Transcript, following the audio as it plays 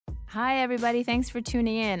Hi, everybody. Thanks for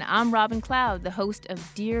tuning in. I'm Robin Cloud, the host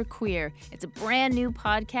of Dear Queer. It's a brand new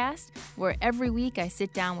podcast where every week I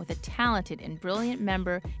sit down with a talented and brilliant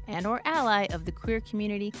member and or ally of the queer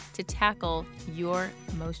community to tackle your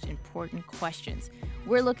most important questions.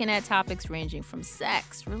 We're looking at topics ranging from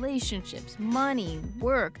sex, relationships, money,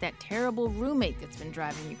 work, that terrible roommate that's been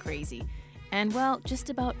driving you crazy, and, well, just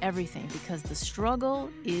about everything because the struggle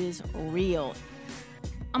is real.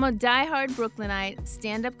 I'm a diehard Brooklynite,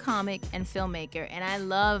 stand-up comic, and filmmaker, and I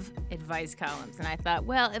love advice columns. And I thought,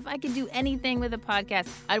 well, if I could do anything with a podcast,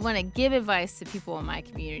 I'd want to give advice to people in my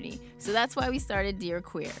community. So that's why we started Dear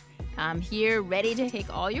Queer. I'm here ready to take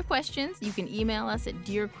all your questions. You can email us at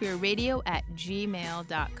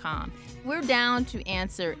dearqueerradio@gmail.com. We're down to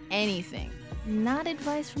answer anything. Not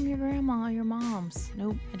advice from your grandma or your moms.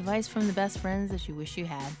 Nope, advice from the best friends that you wish you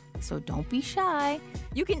had. So don't be shy.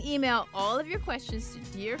 You can email all of your questions to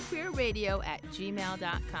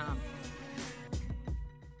dearqueerradio@gmail.com.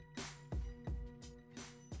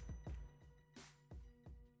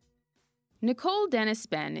 Nicole Dennis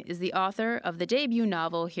Benn is the author of the debut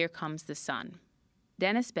novel Here Comes the Sun.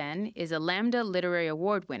 Dennis Benn is a Lambda Literary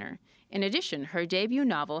Award winner. In addition, her debut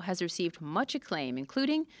novel has received much acclaim,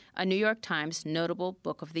 including a New York Times Notable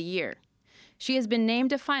Book of the Year. She has been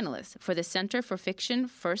named a finalist for the Center for Fiction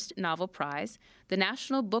First Novel Prize, the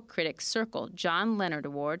National Book Critics Circle John Leonard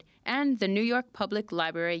Award, and the New York Public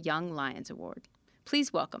Library Young Lions Award.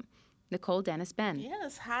 Please welcome Nicole Dennis Benn.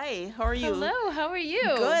 Yes, hi. How are you? Hello, how are you?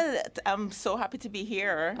 Good. I'm so happy to be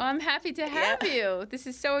here. Oh, I'm happy to have you. This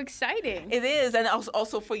is so exciting. It is, and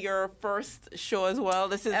also for your first show as well.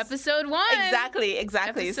 This is episode 1. Exactly.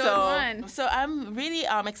 Episode 1. So I'm really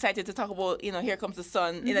excited to talk about Here Comes the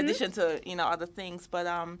Sun, in addition to other things. But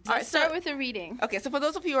let's start with a reading. Okay, so for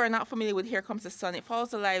those of you who are not familiar with Here Comes the Sun, it follows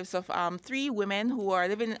the lives of 3 women who are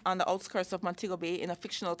living on the outskirts of Montego Bay in a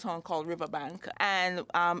fictional town called Riverbank, and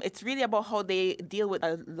it's really about how they deal with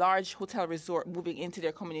a large hotel resort moving into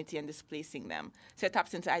their community and displacing them. So it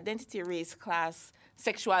taps into identity, race, class,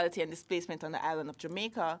 sexuality, and displacement on the island of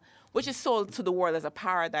Jamaica, which is sold to the world as a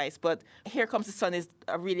paradise. But Here Comes the Sun is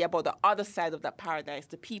really about the other side of that paradise,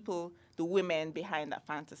 the people, the women behind that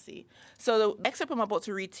fantasy. So the excerpt I'm about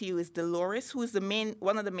to read to you is Dolores, who is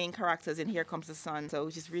one of the main characters in Here Comes the Sun, so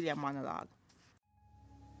which is really a monologue.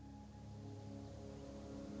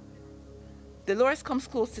 Dolores comes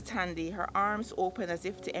close to Tandy, her arms open as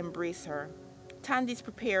if to embrace her. Tandy's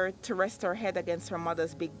prepared to rest her head against her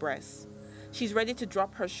mother's big breasts. She's ready to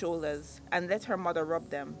drop her shoulders and let her mother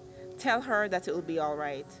rub them. Tell her that it will be all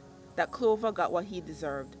right, that Clover got what he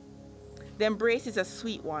deserved. The embrace is a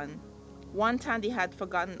sweet one Tandy had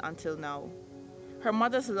forgotten until now. Her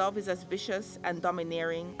mother's love is as vicious and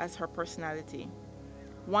domineering as her personality.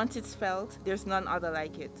 Once it's felt, there's none other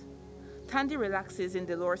like it. Tandy relaxes in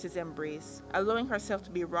Dolores' embrace, allowing herself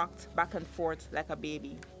to be rocked back and forth like a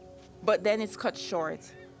baby. But then it's cut short.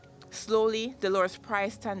 Slowly, Dolores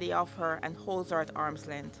pries Tandy off her and holds her at arm's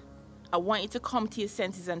length. I want you to come to your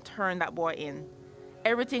senses and turn that boy in.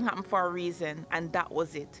 Everything happened for a reason, and that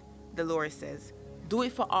was it, Dolores says. Do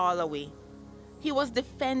it for all away. He was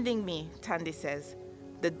defending me, Tandy says.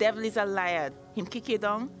 The devil is a liar. Him kick you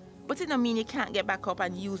down, but it don't mean you can't get back up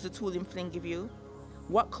and use the tool him fling give you.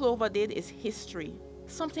 What Clover did is history,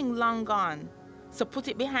 something long gone. So put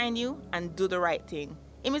it behind you and do the right thing.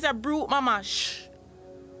 Him is a brute, mama. Shh.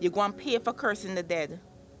 You go and pay for cursing the dead.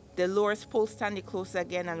 Dolores pulls Tandy closer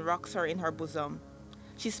again and rocks her in her bosom.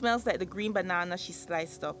 She smells like the green banana she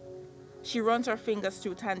sliced up. She runs her fingers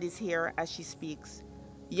through Tandy's hair as she speaks.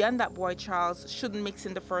 You and that boy Charles shouldn't mix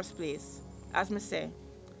in the first place. As me say,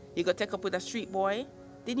 you go take up with a street boy,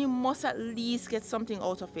 then you must at least get something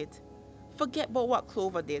out of it. Forget about what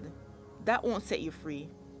Clover did. That won't set you free.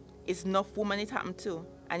 It's enough women it happened to,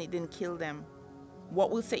 and it didn't kill them.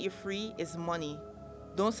 What will set you free is money.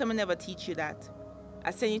 Don't someone ever teach you that.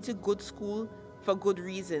 I send you to good school for good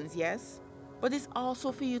reasons, yes? But it's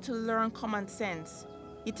also for you to learn common sense.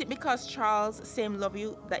 You think because Charles say him love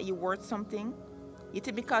you that you worth something? You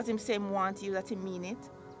think because him say him want you that he mean it?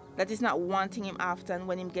 That is not wanting him after and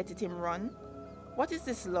when him get it him run? What is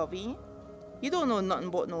this lovey? You don't know nothing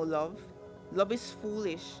about no love. Love is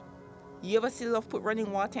foolish. You ever see love put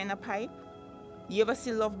running water in a pipe? You ever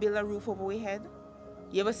see love build a roof over your head?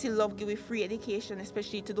 You ever see love give you free education,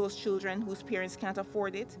 especially to those children whose parents can't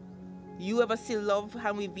afford it? You ever see love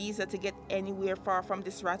hand with visa to get anywhere far from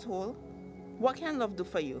this rat hole? What can love do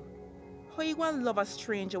for you? How you want to love a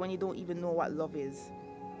stranger when you don't even know what love is?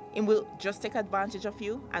 It will just take advantage of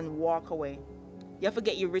you and walk away. You have to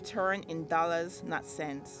get your return in dollars, not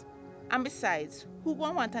cents. And besides, who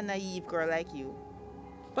won't want a naive girl like you?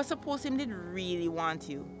 But suppose him did really want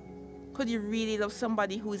you. Could you really love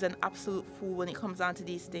somebody who is an absolute fool when it comes down to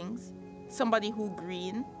these things? Somebody who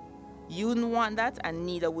green? You wouldn't want that, and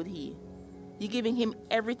neither would he. You're giving him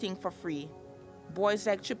everything for free. Boys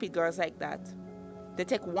like trippy girls like that. They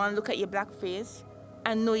take one look at your black face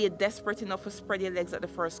and know you're desperate enough to spread your legs at the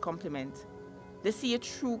first compliment. They see your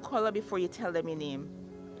true color before you tell them your name.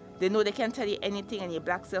 They know they can tell you anything and your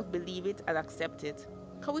black self believe it and accept it.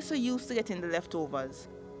 Because we're so used to getting the leftovers.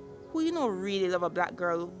 Who you know really love a black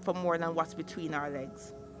girl for more than what's between our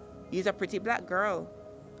legs? You're a pretty black girl.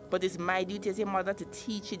 But it's my duty as your mother to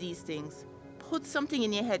teach you these things. Put something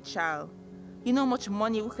in your head, child. You know how much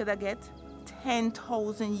money we could have get?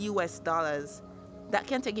 10,000 US dollars. That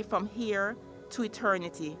can take you from here to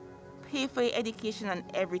eternity. Pay for your education and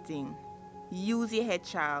everything. Use your head,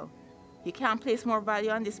 child. You can't place more value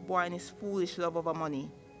on this boy and his foolish love over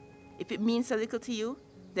money. If it means a little to you,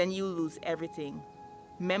 then you lose everything.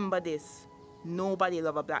 Remember this. Nobody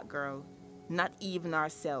love a black girl. Not even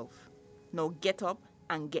ourselves. Now get up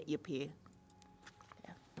and get your pay.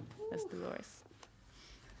 Yeah, that's Dolores.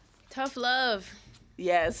 Tough love.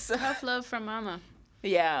 Yes. Tough love from Mama.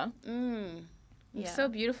 Yeah. It's so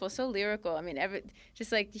beautiful, so lyrical. I mean,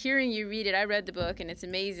 just like hearing you read it, I read the book and it's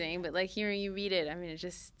amazing, but like hearing you read it, I mean,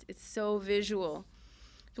 it's so visual.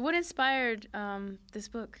 What inspired this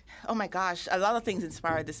book? Oh my gosh, a lot of things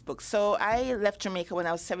inspired this book. So I left Jamaica when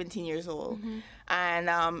I was 17 years old. Mm-hmm. And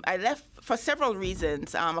I left for several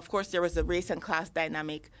reasons. Of course, there was the race and class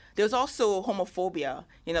dynamic. There was also homophobia,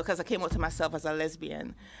 because I came out to myself as a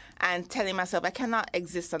lesbian and telling myself I cannot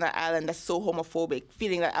exist on an island that's so homophobic,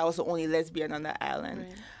 feeling that I was the only lesbian on that island.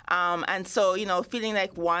 Right. And so, feeling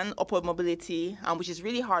like one, upward mobility, which is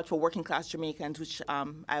really hard for working class Jamaicans, which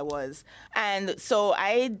I was. And so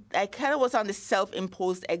I kind of was on this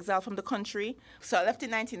self-imposed exile from the country. So I left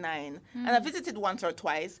in 99, and I visited once or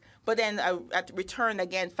twice, but then I returned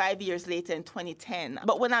again 5 years later in 2010.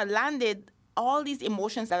 But when I landed, all these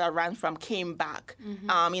emotions that I ran from came back.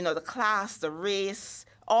 Mm-hmm. The class, the race,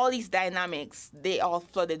 all these dynamics, they all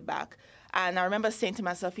flooded back. And I remember saying to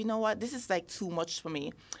myself, you know what, this is like too much for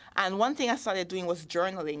me. And one thing I started doing was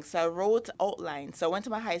journaling. So I wrote outlines. So I went to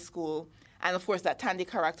my high school. And of course, that Tandy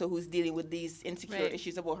character who's dealing with these insecure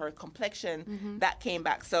issues about her complexion, that came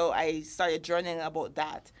back. So I started journaling about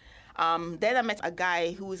that. Then I met a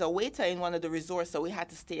guy who was a waiter in one of the resorts that we had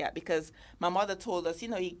to stay at because my mother told us,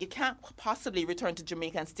 you can't possibly return to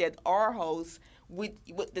Jamaica and stay at our house with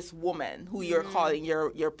this woman who you're calling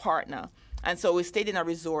your partner. And so we stayed in a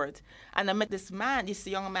resort. And I met this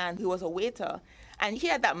young man who was a waiter. And he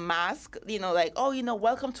had that mask,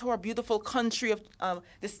 welcome to our beautiful country of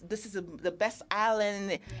this is the best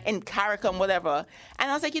island in CARICOM, whatever.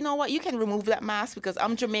 And I was like, you know what, you can remove that mask because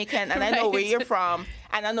I'm Jamaican and I know where you're from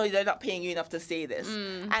and I know they're not paying you enough to say this.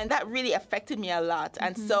 And that really affected me a lot.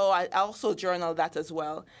 And so I also journaled that as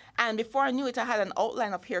well. And before I knew it, I had an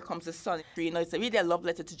outline of Here Comes the Sun. It's really a love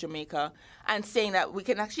letter to Jamaica and saying that we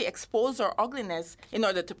can actually expose our ugliness in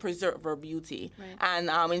order to preserve our beauty. Right.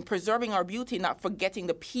 And in preserving our beauty, not forgetting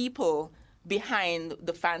the people behind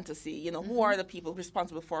the fantasy, who are the people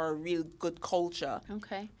responsible for our real good culture.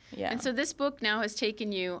 Okay. Yeah. And so this book now has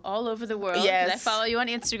taken you all over the world. Yes. I follow you on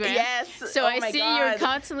Instagram. Yes. So I see you're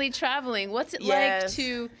constantly traveling. What's it like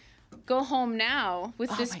to go home now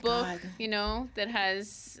with this book, that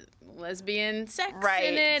has lesbian sex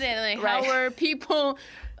in it, and how are people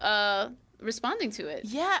responding to it?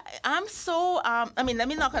 Yeah, I'm so, let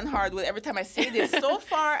me knock on hardwood every time I say this. So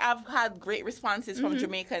far, I've had great responses from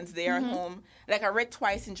Jamaicans there at home. Like I read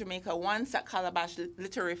twice in Jamaica, once at Calabash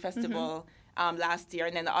Literary Festival last year,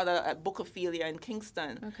 and then the other at Bookophilia in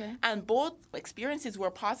Kingston. Okay. And both experiences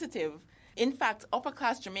were positive. In fact,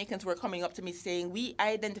 upper-class Jamaicans were coming up to me saying, we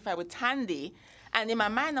identify with Tandy. And in my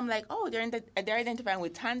mind, I'm like, oh, they're identifying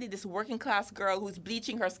with Tandy, this working-class girl who's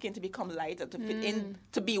bleaching her skin to become lighter, to fit in,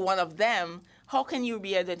 to be one of them. How can you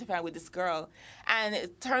be identifying with this girl? And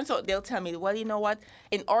it turns out they'll tell me, well, you know what?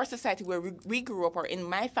 In our society where we grew up, or in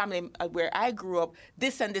my family where I grew up,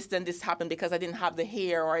 this and this and this happened because I didn't have the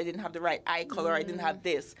hair, or I didn't have the right eye color, or I didn't have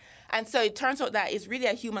this. And so it turns out that it's really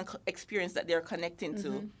a human experience that they're connecting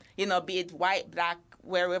to, be it white, black,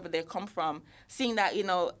 wherever they come from, seeing that,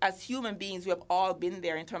 as human beings, we have all been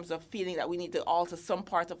there in terms of feeling that we need to alter some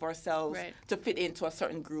part of ourselves to fit into a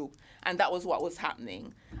certain group. And that was what was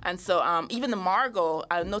happening. And so even the Margot,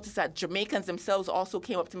 I noticed that Jamaicans themselves also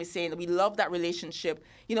came up to me saying that we love that relationship.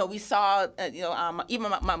 We saw,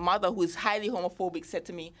 even my mother, who is highly homophobic, said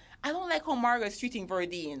to me, I don't like how Margot is treating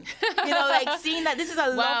Verdine. Seeing that this is a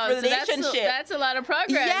love relationship. So that's a lot of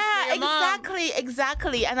progress. Yeah, for your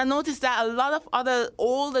exactly. And I noticed that a lot of other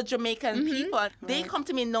older Jamaican people, they come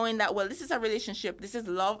to me knowing that, well, this is a relationship. This is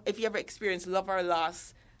love. If you ever experience love or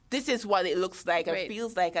loss, this is what it looks like or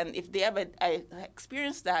feels like. And if they ever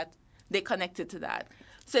experience that, they connected to that.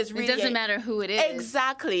 So it's really, it doesn't matter who it is.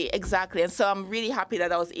 Exactly. And so I'm really happy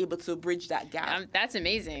that I was able to bridge that gap. That's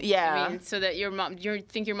amazing. Yeah. I mean, so that your mom, you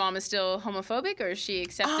think your mom is still homophobic, or is she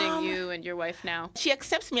accepting you and your wife now? She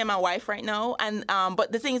accepts me and my wife right now, and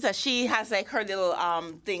but the thing is that she has like her little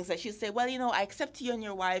things that she'll say, well, I accept you and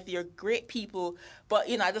your wife, you're great people, but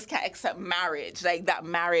I just can't accept marriage, like that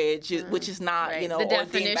marriage, which is not the ordained by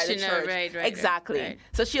the definition church. Of, right. Exactly. Right.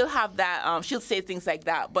 So she'll have that. She'll say things like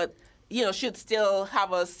that, but she'll still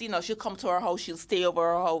have us, she'll come to our house, she'll stay over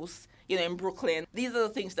our house, in Brooklyn. These are the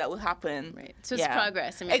things that will happen. Right. So it's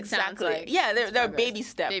progress. I mean, exactly. It sounds like there are baby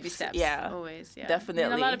steps. Baby steps. Yeah. Always. Yeah. Definitely. I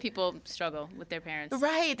mean, a lot of people struggle with their parents.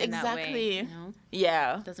 Right. In exactly. That way,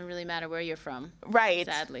 Yeah. It doesn't really matter where you're from. Right.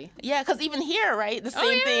 Sadly. Yeah, because even here, right, the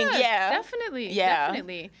same thing. Yeah. Definitely. Yeah.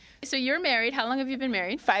 Definitely. So you're married. How long have you been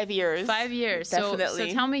married? 5 years. 5 years. Definitely.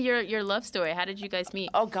 So tell me your love story. How did you guys meet?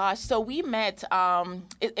 Oh, gosh. So we met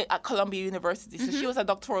at Columbia University. So she was a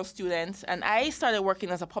doctoral student, and I started working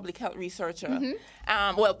as a public health researcher.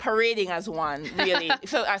 Parading as one, really.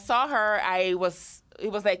 So I saw her. It was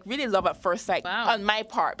like really love at first sight on my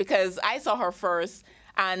part, because I saw her first,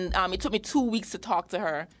 and it took me 2 weeks to talk to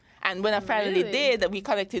her. And when I finally did, we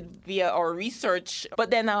connected via our research.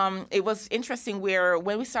 But then it was interesting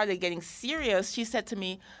when we started getting serious, she said to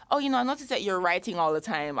me, I noticed that you're writing all the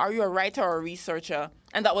time. Are you a writer or a researcher?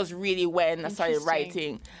 And that was really when I started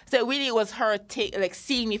writing. So it really was her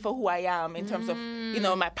seeing me for who I am in terms of,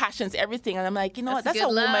 my passions, everything. And I'm like, what? That's a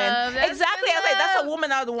woman. Exactly. I was like, that's a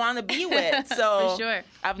woman I would want to be with. So for sure.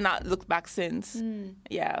 I've not looked back since.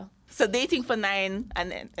 Yeah. So dating for 9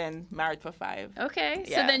 and married for 5. Okay.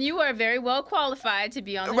 Yeah. So then you are very well qualified to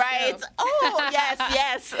be on the show. Right. Oh,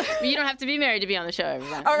 yes. You don't have to be married to be on the show,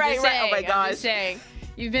 everyone. All right. Oh, my gosh. I'm just saying.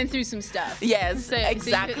 You've been through some stuff. Yes, so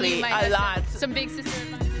exactly. you a lot. Some big sister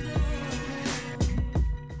advice.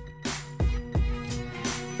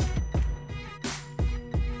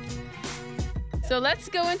 So let's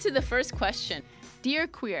go into the first question. Dear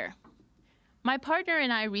Queer, my partner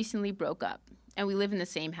and I recently broke up, and we live in the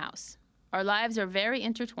same house. Our lives are very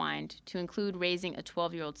intertwined, to include raising a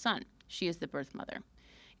 12-year-old son. She is the birth mother.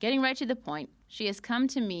 Getting right to the point, she has come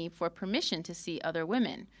to me for permission to see other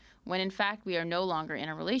women, when in fact we are no longer in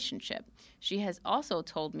a relationship. She has also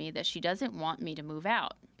told me that she doesn't want me to move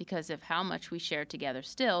out because of how much we share together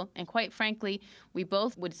still, and quite frankly, we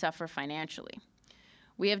both would suffer financially.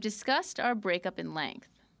 We have discussed our breakup in length,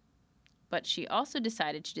 but she also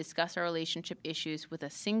decided to discuss our relationship issues with a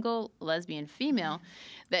single lesbian female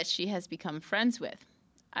that she has become friends with.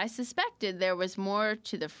 I suspected there was more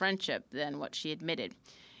to the friendship than what she admitted.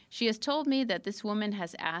 She has told me that this woman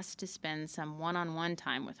has asked to spend some one-on-one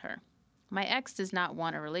time with her. My ex does not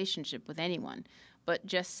want a relationship with anyone, but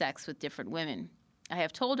just sex with different women. I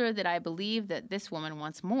have told her that I believe that this woman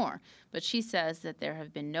wants more, but she says that there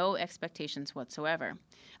have been no expectations whatsoever.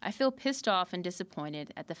 I feel pissed off and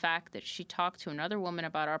disappointed at the fact that she talked to another woman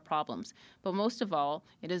about our problems, but most of all,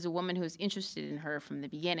 it is a woman who is interested in her from the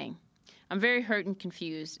beginning. I'm very hurt and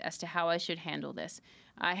confused as to how I should handle this.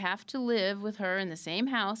 I have to live with her in the same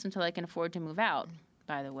house until I can afford to move out.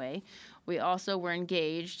 By the way, we also were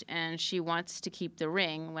engaged, and she wants to keep the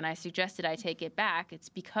ring. When I suggested I take it back, it's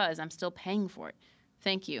because I'm still paying for it.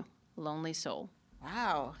 Thank you, lonely soul.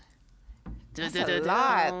 Wow. That's a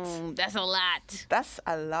lot. That's a lot. That's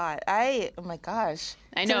a lot. Oh my gosh.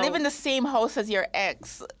 I know. To live in the same house as your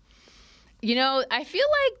ex. I feel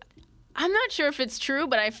like, I'm not sure if it's true,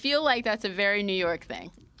 but I feel like that's a very New York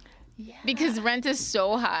thing. Yeah. Because rent is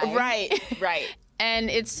so high. Right. And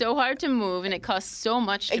it's so hard to move, and it costs so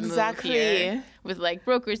much to move here with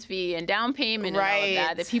broker's fee and down payment and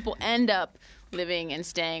all of that people end up living and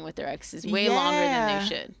staying with their exes way longer than they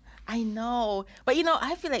should. I know. But,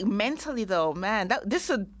 I feel like mentally, though, man, this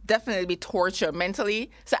would definitely be torture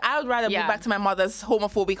mentally. So I would rather move back to my mother's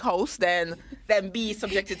homophobic house than be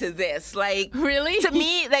subjected to this. Really? To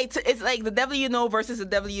me, it's like the devil you know versus the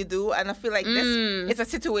devil you do. And I feel like this is a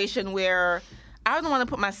situation where I don't want to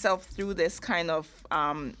put myself through this kind of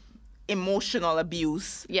emotional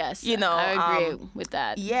abuse. Yes, I agree with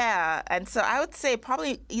that. Yeah. And so I would say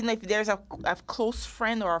probably, if there's a close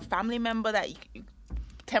friend or a family member that you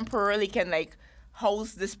temporarily can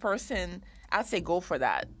house this person, I'd say go for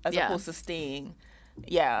that as opposed to staying.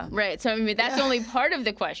 Yeah. Right. So, I mean, that's only part of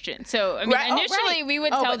the question. So, I mean, initially we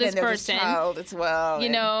would tell this person, child as well, you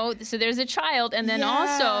know, so there's a child. And then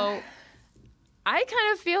also, I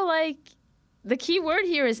kind of feel like the key word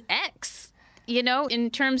here is ex, you know, in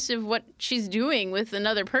terms of what she's doing with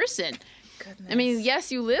another person. Goodness. I mean,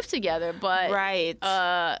 yes, you live together, but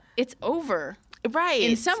it's over. Right.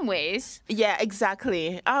 In some ways. Yeah,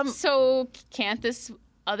 exactly. So can't this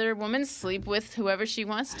other woman sleep with whoever she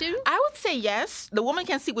wants to? I would say yes. The woman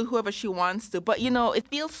can sleep with whoever she wants to, but, you know, it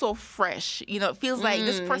feels so fresh. You know, it feels like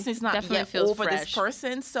this person is not yet over fresh. This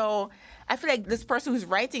person. So I feel like this person who's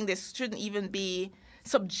writing this shouldn't even be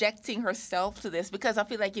subjecting herself to this, because I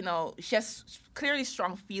feel like, you know, she has clearly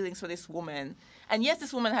strong feelings for this woman. And yes,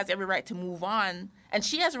 this woman has every right to move on, and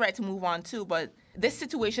she has a right to move on too, but this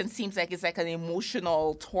situation seems like it's like an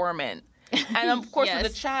emotional torment. And of course, with the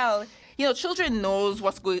child, you know, children knows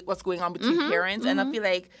what's going on between parents, and I feel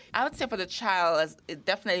like I would say for the child, as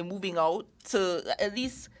definitely moving out, to at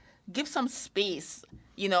least give some space,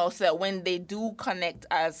 you know, so that when they do connect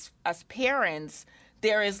as parents,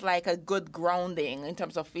 there is like a good grounding in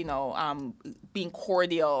terms of, you know, being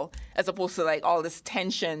cordial, as opposed to like all this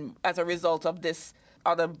tension as a result of this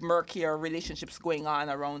other murkier relationships going on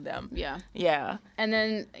around them. Yeah. Yeah. And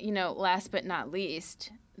then, you know, last but not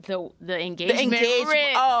least, the engagement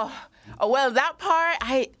ring. Oh, well, that part,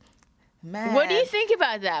 man. What do you think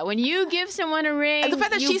about that? When you give someone a ring, the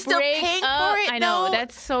fact that she's still paying for it, I know,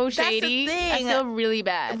 that's so shady. That's the thing. I feel really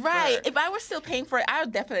bad. Right. If I were still paying for it, I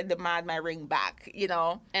would definitely demand my ring back, you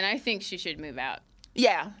know? And I think she should move out.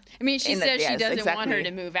 Yeah. I mean, she says she doesn't want her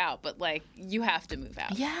to move out, but, like, you have to move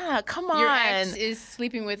out. Yeah, come on. Your ex is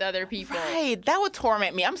sleeping with other people. Right. That would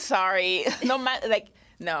torment me. I'm sorry. No matter, like...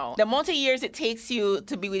 No. The amount of years it takes you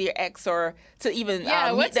to be with your ex or to even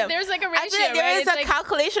meet them. There's like a ratio, right? There is a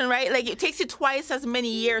calculation, right? Like it takes you twice as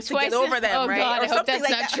many years to get over them, right? Oh, God, I hope that's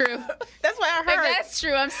not true. That's what I heard. If that's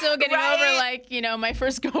true, I'm still getting over, like, you know, my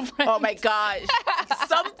first girlfriend. Oh, my gosh.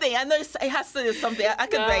 Something. I know it has to do something. I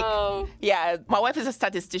could, my wife is a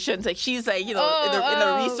statistician. Like, she's, like, you know, in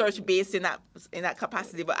the research based in that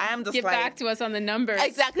capacity. But I am just Get back to us on the numbers.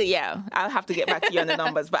 Exactly, yeah. I'll have to get back to you on the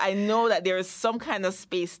numbers. But I know that there is some kind of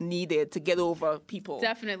space needed to get over people.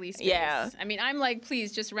 Definitely space. Yeah. I mean, I'm like,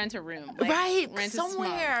 please just rent a room. Like, right. Rent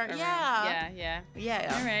somewhere. A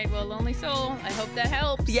Yeah. All right. Well, Lonely Soul, I hope that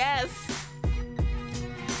helps. Yes.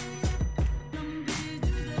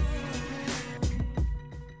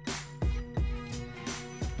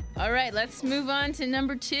 All right. Let's move on to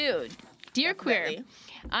number 2. Dear Queer,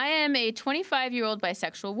 I am a 25-year-old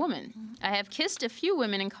bisexual woman. I have kissed a few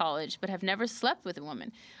women in college, but have never slept with a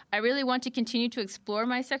woman. I really want to continue to explore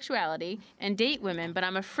my sexuality and date women, but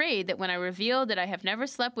I'm afraid that when I reveal that I have never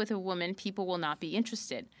slept with a woman, people will not be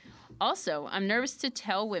interested. Also, I'm nervous to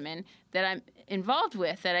tell women that I'm involved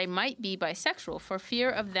with that I might be bisexual for fear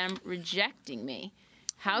of them rejecting me.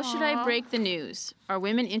 How should I break the news? Are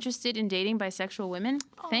women interested in dating bisexual women?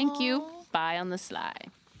 Thank you. Bye on the sly.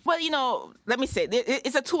 Well, you know, let me say,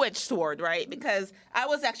 it's a two-edged sword, right? Because I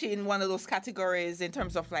was actually in one of those categories in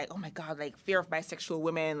terms of, like, oh, my God, like, fear of bisexual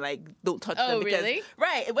women, like, don't touch them. Oh, really?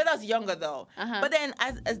 Right. When I was younger, though. But then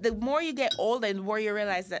as the more you get older and the more you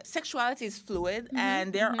realize that sexuality is fluid,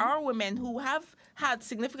 and there are women who have had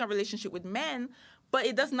significant relationship with men, but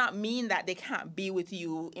it does not mean that they can't be with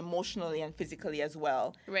you emotionally and physically as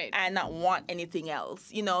well. Right. And not want anything else,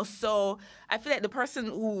 you know? So I feel like the person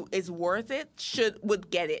who is worth it would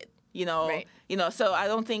get it, you know? Right. You know, so I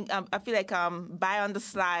don't think, I feel like by on the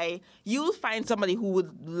sly, you'll find somebody who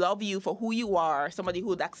would love you for who you are, somebody who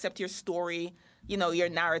would accept your story, you know, your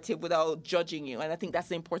narrative without judging you. And I think that's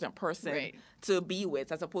the important person to be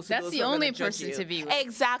with, as opposed to that's those the only person to be with.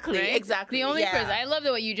 Exactly, right? exactly. The only person. I love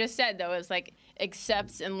that what you just said, though, is like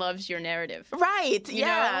accepts and loves your narrative. Right, you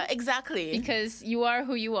know? Exactly. Because you are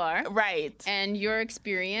who you are. Right. And your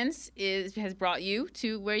experience has brought you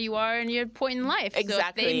to where you are in your point in life.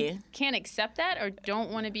 Exactly. So if they can't accept that or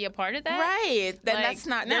don't want to be a part of that. Right. Then like, that's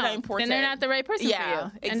not, they're not important. Then they're not the right person for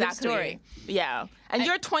you. Exactly. End of story. Yeah. And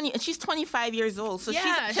you're 20, and she's 25 years old. So she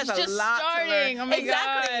has just a lot starting. to learn. Oh my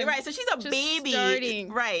exactly. God. Right. So she's a just baby.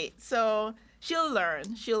 Starting. Right. So she'll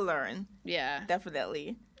learn. Yeah.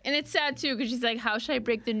 Definitely. And it's sad too because she's like, "How should I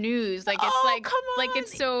break the news?" Like it's Oh, like, come on. like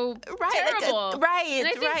it's so Right, terrible. right, And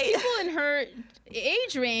I think right. people in her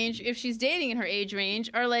age range, if she's dating in her age range,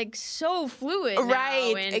 are like so fluid. now,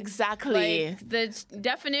 Right, and, exactly. Like the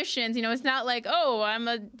definitions, it's not like, oh, I'm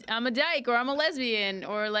a dyke or I'm a lesbian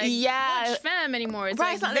or like Yeah. butch femme anymore. It's Right,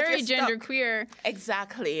 like it's not like very you're gender stuck. queer.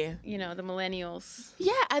 Exactly. The millennials.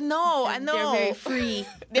 Yeah, I know. They're very free.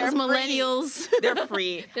 They're They're free. millennials. They're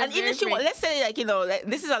free. They're And even very she, free. let's say, like, like,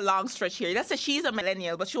 this is a long stretch here. Let's say she's a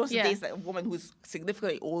millennial, but she wants Yeah. to date like, a woman who's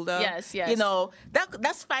significantly older. Yes, yes.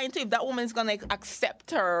 That's fine too. If that woman's gonna accept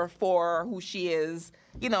her for who she is,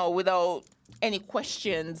 without any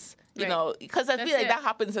questions. Right. Because I That's feel like it. that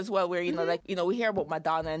happens as well, where we hear about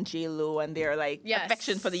Madonna and J Lo and their Yes.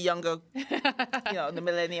 affection for the younger, the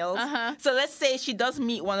millennials. Uh-huh. So let's say she does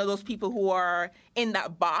meet one of those people who are in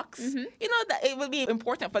that box. Mm-hmm. That it would be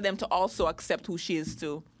important for them to also accept who she is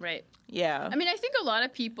too. Right. Yeah. I mean, I think a lot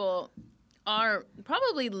of people are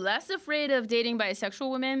probably less afraid of dating bisexual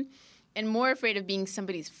women and more afraid of being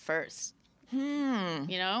somebody's first. I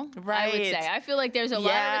would Right. say. I feel like there's a lot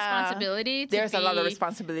of Yeah. responsibility to There's a lot of be,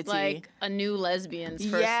 responsibility. like a new lesbian's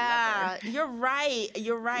first Yeah, lover. you're right.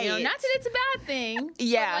 You're right. Not that it's a bad thing.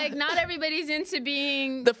 Yeah. But like not everybody's into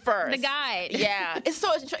being the first, the guy. Yeah, it's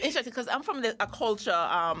so interesting because I'm from a culture,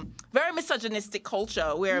 very misogynistic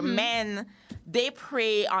culture, where men, they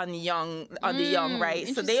prey on the young, right?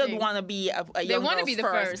 So they would interesting. want to be a young They wanna girl's be the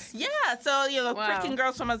first. Yeah, so Wow. freaking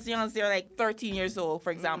girls from as young as they're like 13 years old,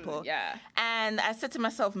 for example. yeah. And I said to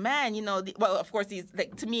myself, man, well, of course, these,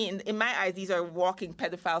 like, to me, in my eyes, these are walking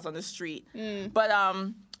pedophiles on the street. But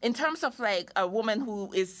in terms of like a woman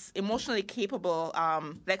who is emotionally capable,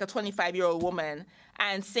 like a 25-year-old woman,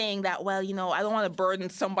 and saying that, well, I don't want to burden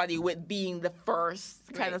somebody with being the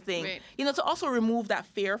first kind of thing. Right. To also remove that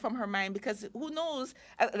fear from her mind, because who knows,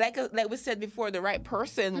 like we said before, the right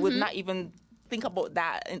person would not even think about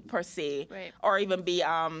that per se, Right. or even be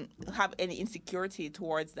have any insecurity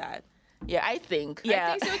towards that. Yeah, I think.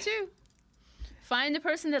 Yeah, I think so too. Find the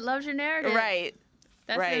person that loves your narrative. Right.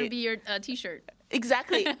 That's right. gonna be your T-shirt.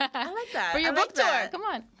 Exactly. I like that. For your I like book tour. that. Come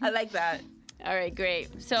on. I like that. All right,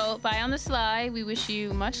 great. So, bye on the sly. We wish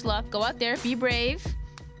you much luck. Go out there, be brave,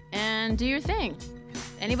 and do your thing.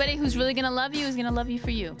 Anybody who's really going to love you is going to love you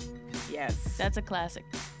for you. Yes. That's a classic.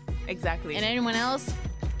 Exactly. And anyone else,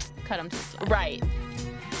 cut them to the sly. Right.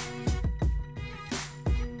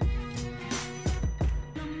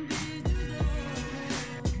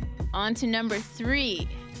 On to number 3.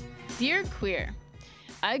 Dear Queer,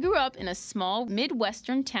 I grew up in a small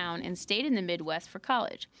Midwestern town and stayed in the Midwest for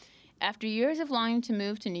college. After years of longing to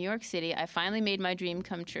move to New York City, I finally made my dream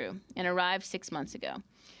come true and arrived 6 months ago.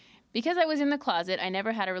 Because I was in the closet, I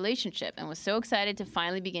never had a relationship and was so excited to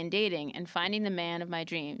finally begin dating and finding the man of my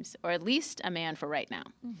dreams, or at least a man for right now.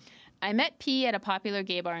 I met P at a popular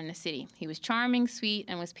gay bar in the city. He was charming, sweet,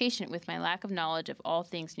 and was patient with my lack of knowledge of all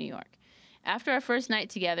things New York. After our first night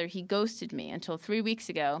together, he ghosted me until 3 weeks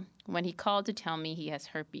ago when he called to tell me he has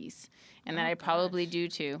herpes, and that I probably do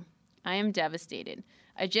too. I am devastated.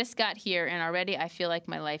 I just got here, and already I feel like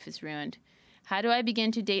my life is ruined. How do I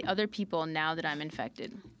begin to date other people now that I'm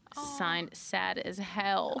infected? Signed, Sad as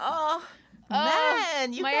Hell. Oh,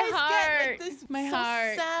 man, you my guys heart. get like this. My so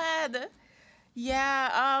heart. sad.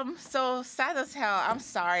 Yeah, so sad as hell. I'm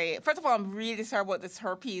sorry. First of all, I'm really sorry about this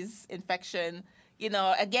herpes infection.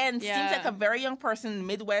 Again, seems Yeah. like a very young person,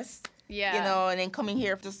 Midwest. Yeah. And then coming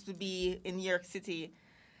here just to be in New York City.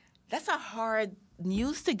 That's a hard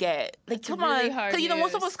news to get. Like, That's come really on, hard because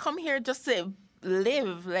most of news. us come here just to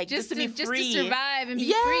live, like just to be free, just to survive and be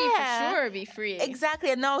free for sure. Be free. Exactly.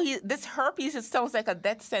 And now this herpes, it sounds like a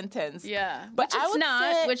death sentence. Yeah, But which I it's would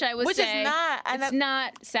not. say- Which I would which say is not. And it's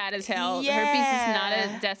not sad as hell. Yeah. Herpes is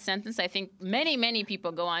not a death sentence. I think many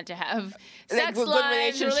people go on to have sex good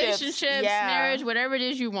lives, relationships. Yeah. marriage, whatever it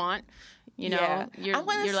is you want. Yeah. your I'm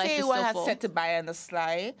gonna your life say is what still I full. said to buy on the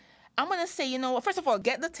sly. I'm gonna say, first of all,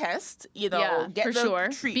 get the test. Yeah, get for the sure.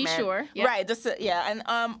 Be treatment. sure. Yep. Right. Just and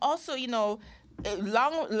also,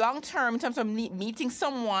 long term in terms of meeting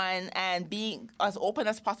someone and being as open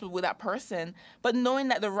as possible with that person, but knowing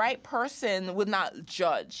that the right person would not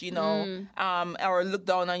judge, or look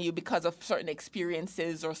down on you because of certain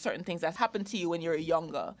experiences or certain things that happened to you when you were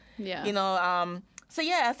younger. Yeah. So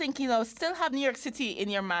yeah, I think, still have New York City in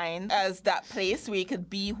your mind as that place where you could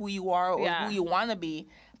be who you are or Yeah. who you want to be.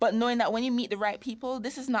 But knowing that when you meet the right people,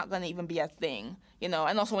 this is not going to even be a thing.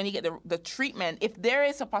 and also when you get the treatment, if there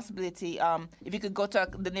is a possibility, if you could go to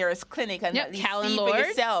the nearest clinic and at least see for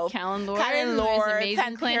yourself. Callan Lord,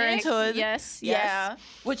 Planned Parenthood. Yes. Yeah.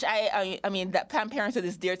 Which I mean, that Planned Parenthood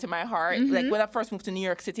is dear to my heart. Like when I first moved to New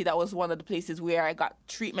York City, that was one of the places where I got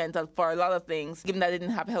treatment for a lot of things, given that I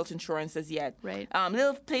didn't have health insurance as yet. Right.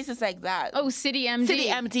 Little places like that. Oh, City MD. City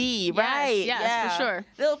MD, right. Yes, for sure.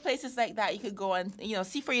 Little places like that you could go and,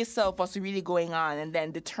 see for yourself what's really going on and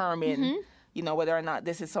then determine, whether or not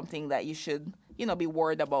this is something that you should, be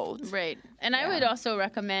worried about. Right. And I would also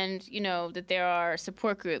recommend, that there are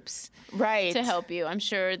support groups to help you. I'm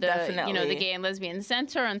sure the Gay and Lesbian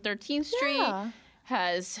Center on 13th Street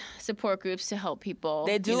has support groups to help people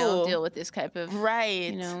deal with this type of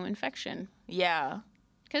infection. Yeah.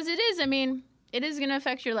 Because it is going to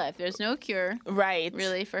affect your life. There's no cure,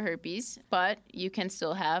 really, for herpes, but you can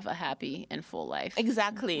still have a happy and full life.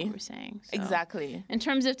 Exactly. We're saying. So, exactly. In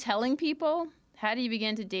terms of telling people, how do you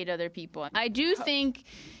begin to date other people? I do think,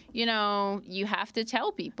 you have to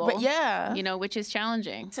tell people. But which is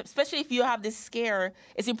challenging. Especially if you have this scare,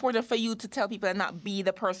 it's important for you to tell people and not be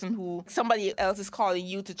the person who somebody else is calling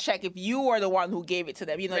you to check if you are the one who gave it to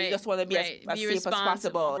them. You just want to be as safe as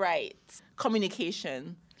possible. Right.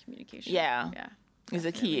 Communication. Yeah. Is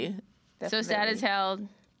a key. Definitely. So sad as hell.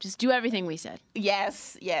 Just do everything we said.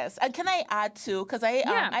 Yes. And can I add too? Because I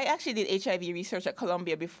actually did HIV research at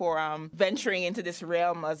Columbia before venturing into this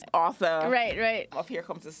realm as author. Right. Of Here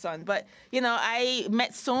Comes the Sun. But I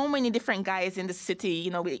met so many different guys in the city.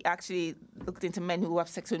 We actually looked into men who have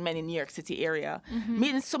sex with men in New York City area.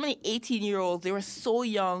 Meeting so many 18-year-olds. They were so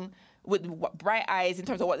young, with bright eyes in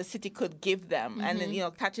terms of what the city could give them, and then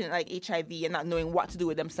catching like HIV and not knowing what to do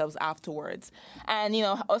with themselves afterwards, and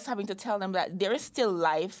us having to tell them that there is still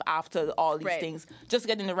life after all these things. Just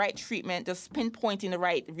getting the right treatment, just pinpointing the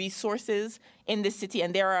right resources in the city,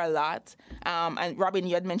 and there are a lot. And Robin,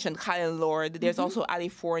 you had mentioned Callan Lord. There's also Ali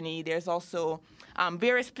Forney. There's also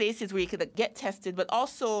various places where you could get tested, but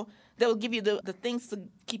also they'll give you the things to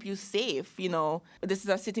keep you safe. This is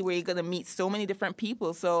a city where you're going to meet so many different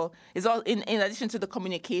people. So it's all, in addition to the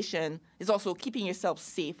communication, it's also keeping yourself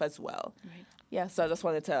safe as well. Right. Yeah, so I just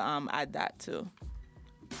wanted to add that too.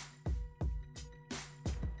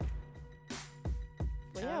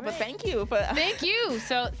 But thank you. Thank you.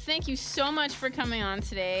 So thank you so much for coming on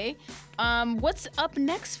today. What's up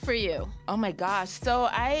next for you? Oh my gosh. So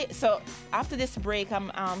after this break,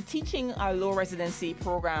 I'm teaching a law residency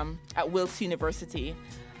program at Wilkes University.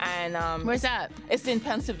 And where's that? It's in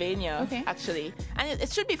Pennsylvania, actually. And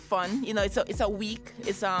it should be fun. It's a week.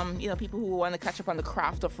 It's people who want to catch up on the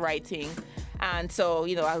craft of writing. And so,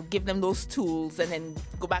 I'll give them those tools and then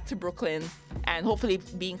go back to Brooklyn and hopefully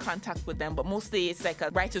be in contact with them. But mostly it's like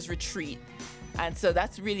a writer's retreat. And so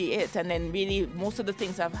that's really it. And then really most of the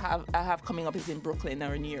things I have coming up is in Brooklyn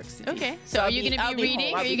or New York City. Okay. So are you going to be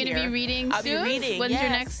reading? Are you going to be reading soon? I'll be reading, When's your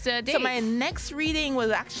next date? So my next reading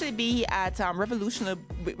will actually be at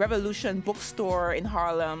Revolution Bookstore in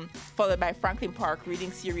Harlem, followed by Franklin Park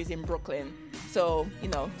Reading Series in Brooklyn. So, you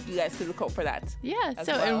guys could look out for that. Yeah.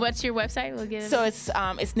 So, and what's your website? We'll get it. So it's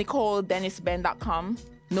NicoleDennisBen.com.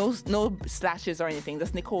 No slashes or anything.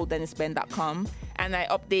 Just NicoleDennisBen.com. And I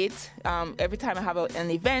update every time I have an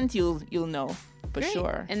event. You'll know for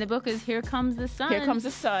sure. And the book is Here Comes the Sun. Here Comes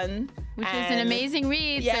the Sun, which is an amazing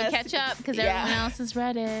read. Yes, so catch up because everyone else has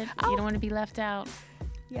read it. You don't want to be left out.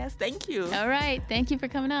 Yes, thank you. All right, thank you for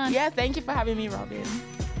coming on. Yeah, thank you for having me, Robin.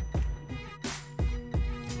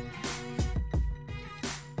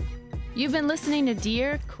 You've been listening to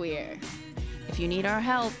Dear Queer. If you need our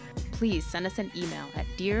help, please send us an email at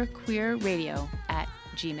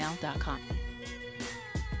dearqueerradio@gmail.com.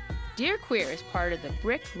 Dear Queer is part of the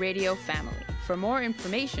Brick Radio family. For more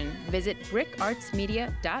information, visit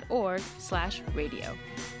brickartsmedia.org/radio.